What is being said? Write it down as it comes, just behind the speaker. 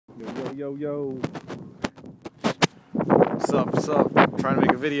Yo. What's up? I'm trying to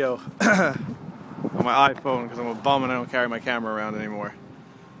make a video on my iPhone because I'm a bum and I don't carry my camera around anymore.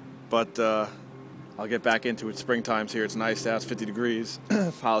 But I'll get back into it. Springtime's here. It's nice out. It's 50 degrees.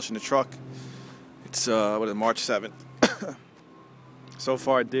 Polishing the truck. It's March 7th. So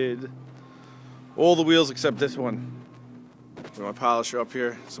far I did all the wheels except this one. With my polisher up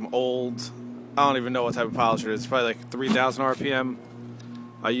here. Some old, I don't even know what type of polisher it is. It's probably like 3,000 RPM.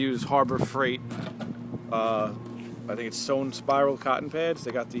 I use Harbor Freight. I think it's sewn spiral cotton pads. They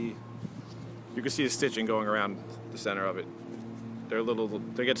got you can see the stitching going around the center of it.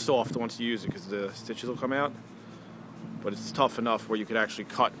 They get soft once you use it because the stitches will come out. But it's tough enough where you could actually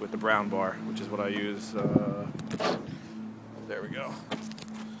cut with the brown bar, which is what I use. There we go.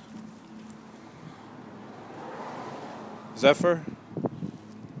 Zephyr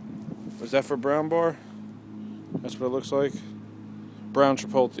brown bar. That's what it looks like. Brown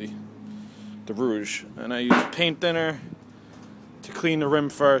Chipotle, the Rouge. And I use paint thinner to clean the rim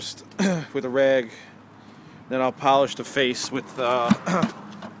first with a rag. Then I'll polish the face with the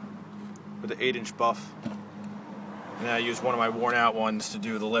 8-inch buff. And then I use one of my worn out ones to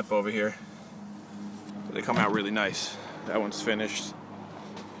do the lip over here. So they come out really nice. That one's finished.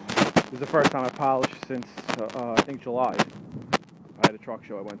 This is the first time I polished since I think July. I had a truck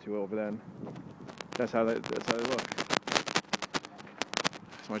show I went to over then. That's how they look.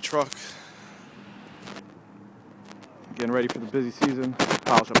 It's my truck. Getting ready for the busy season.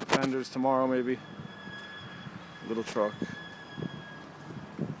 Polish up the fenders tomorrow maybe. Little truck.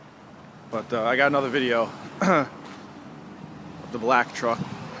 But I got another video of the black truck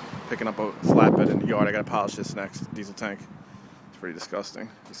picking up a flatbed in the yard. I gotta polish this next. Diesel tank. It's pretty disgusting.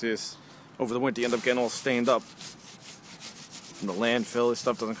 You see this over the winter, you end up getting all stained up. From the landfill, this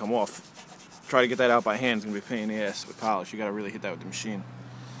stuff doesn't come off. Try to get that out by hand, it's gonna be a pain in the ass with polish. You gotta really hit that with the machine.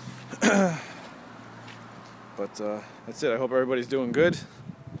 But that's it. I hope everybody's doing good.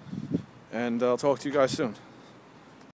 And I'll talk to you guys soon.